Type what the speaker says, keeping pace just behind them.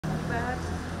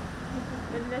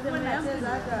Nacheza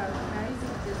hata na hizi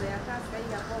mchezo ya kasta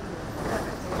hii ya pombe.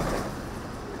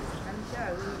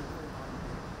 Kanishawi.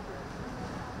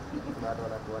 Bado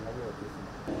wanakuwa na hiyo kesi.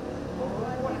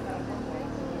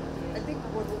 I think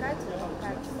what cut.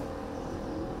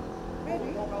 Maybe.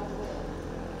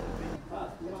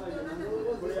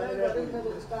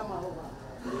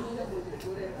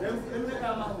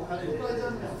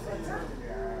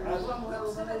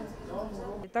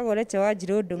 Tagorete wa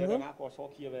Njirundungu.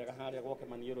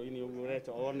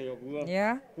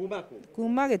 Yeah.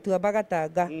 Kuma Gituamba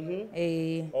Gatanga.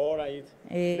 Alright.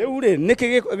 Riu ri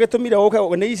niki gitumire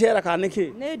uke ni icera kana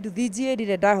niki? Ni nduthi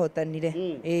njirire ndahotanire.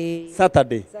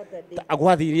 Saturday.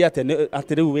 Agwathirie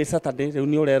ati riu wi Saturday riu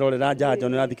ni urerorera njanjo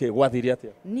ni rathike gwathirie ati.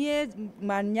 Nie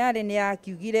Manyari ni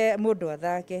akiugire mundu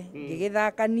athake.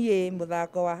 Ngigithaka nie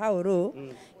muthako wa hauru.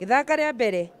 Githaka ria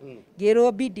mbere.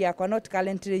 Ngirwo bid yakwa not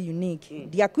currently unique.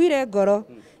 Ndiakuire ngoro.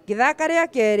 Githaka ria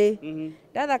keri.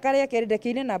 Ndathaka ria keri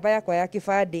ndekine namba yakwa ya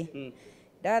kibandi.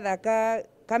 Ndathaka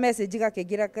ka message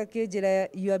gakingira kakinjira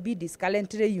your bid is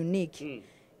currently unique.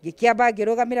 Gikiamba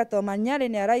ngirugamira to Manyari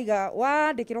ni araiga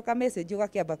wandikirwo ka message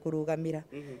ugakiamba kurugamira.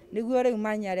 Niguo riu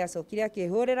Manyari acokire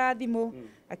akihurira thimu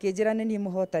akinjira ni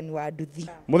muhotani wa nduthi.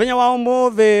 Muthenya wa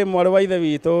umuthi mwari wa ithe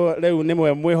witu riu ni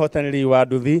mwe mwihotaniri wa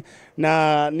nduthi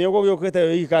na ni ugugiukite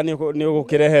wika ni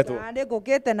ugukirehetwo. Ni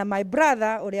ngukite na my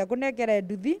brother uria kunengere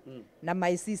nduthi na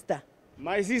my sister.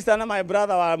 My sister na my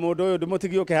brother wa mundu uyu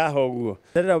ndimutigiuke haha uguo.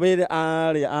 Rĩrĩa wĩrĩ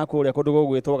arĩ akũrĩa kũndũ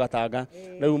gũgwĩtwo Gatanga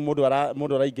rĩu mũndũ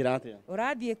araingĩra atĩa?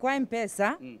 Ũrathiĩ kwa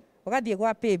M-Pesa ũgathiĩ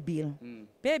kwa paybill.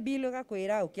 Paybill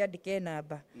ũgakwĩra ũkĩandĩke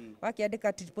namba.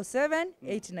 Wakĩandĩka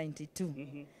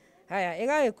 77892. Haya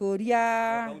ĩgagĩkũria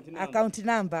account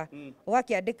number.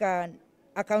 Ũgakĩandĩka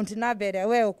account number ĩrĩa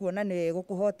we ũkuona nĩ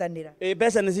gũkũhotanĩra.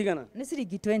 Mbeca nĩ cigana? Nĩ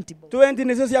ciringi 20. 20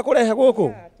 nĩcio cia kũrehe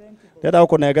gũkũ? Ndĩrenda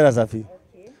gũkũnengera cabi.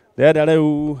 Ndĩrenda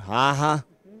rĩu haha.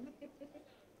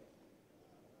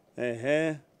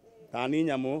 Tani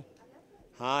nyamu.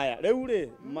 Haya rĩu rĩ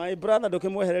my brother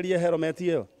ndũkĩmwehererie helmet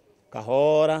ĩyo.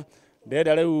 Kahora.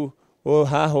 Ndĩrenda rĩu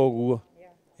haha ũguo.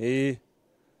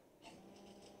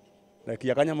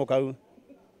 Rekia kanyamu kau.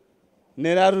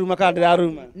 Nĩraruruma kana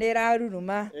ndĩraruruma?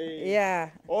 Nĩraruruma. Yeah.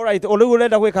 Alright, rĩu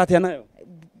ũrenda gwĩka atĩa nayo?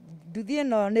 Nduthi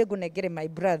ĩno nĩ ngũnengere my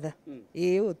brother.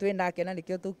 Ũyũ twĩ nake na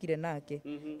nĩkĩo tũkire nake.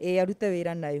 Arute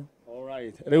wĩra nayo.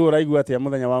 Alright. Rĩu ũraigua atĩa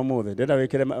mũthenya wa ũmũthĩ? Ndĩrenda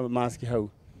wĩkĩre mask hau.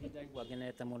 Ndaigua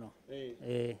ngenete mũno.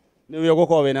 Nĩwe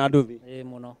ũgũkorwo wĩna nduthi?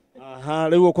 Mũno. Aha,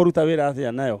 rĩu ũkũruta wĩra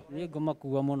atĩa nayo? Nĩ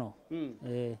ngũmakua mũno.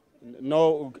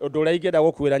 No ũndũ ũrĩa ingĩenda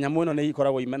gũkuĩra nyamũ ĩno nĩ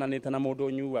ikoragwo imenanĩte na mũndũ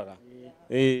ũnyuaga.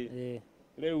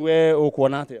 Rĩu we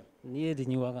ũkuona atĩa? Niĩ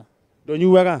ndinyuaga.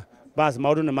 Ndũnyuaga? Basi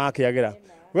maũndũ nĩ makĩagĩra.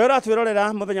 We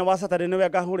ũratwĩrorera mũthenya wa Saturday nĩwe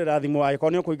ngahũrĩra thimũ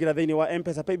angĩkorwo nĩ ũkũingĩra thĩinĩ wa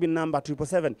M-Pesa paybill number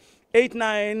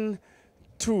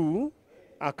 777-892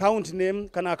 account name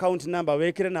kana account number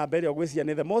wĩkĩre namba ĩrĩa ũgwĩciria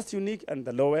nĩ the most unique and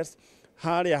the lowest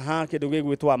harĩa ha kĩndũ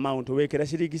gĩgwĩtwo amount wĩkĩre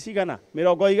ciringi cigana?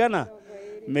 100?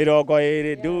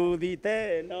 20 nduthi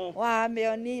teno.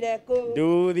 Wamĩonire kũ?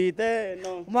 Nduthi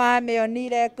teno.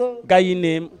 Wamĩonire kũ? Ngai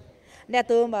nĩ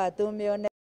nĩatũma tũmĩone.